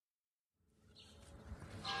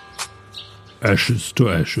Ashes to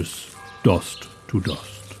ashes, dust to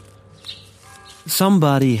dust.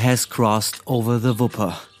 Somebody has crossed over the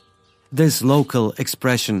Wupper. This local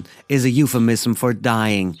expression is a euphemism for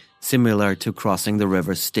dying, similar to crossing the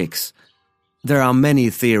river Styx. There are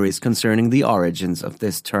many theories concerning the origins of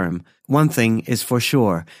this term. One thing is for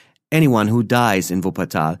sure. Anyone who dies in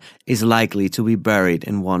Wuppertal is likely to be buried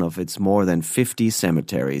in one of its more than 50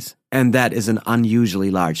 cemeteries. And that is an unusually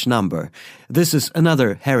large number. This is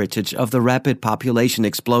another heritage of the rapid population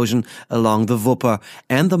explosion along the Wupper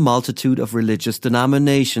and the multitude of religious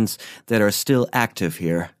denominations that are still active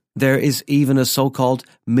here. There is even a so-called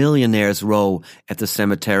millionaire's row at the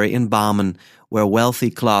cemetery in Barmen, where wealthy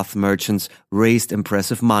cloth merchants raised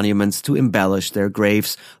impressive monuments to embellish their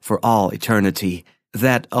graves for all eternity.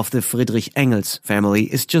 That of the Friedrich Engels family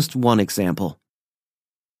is just one example.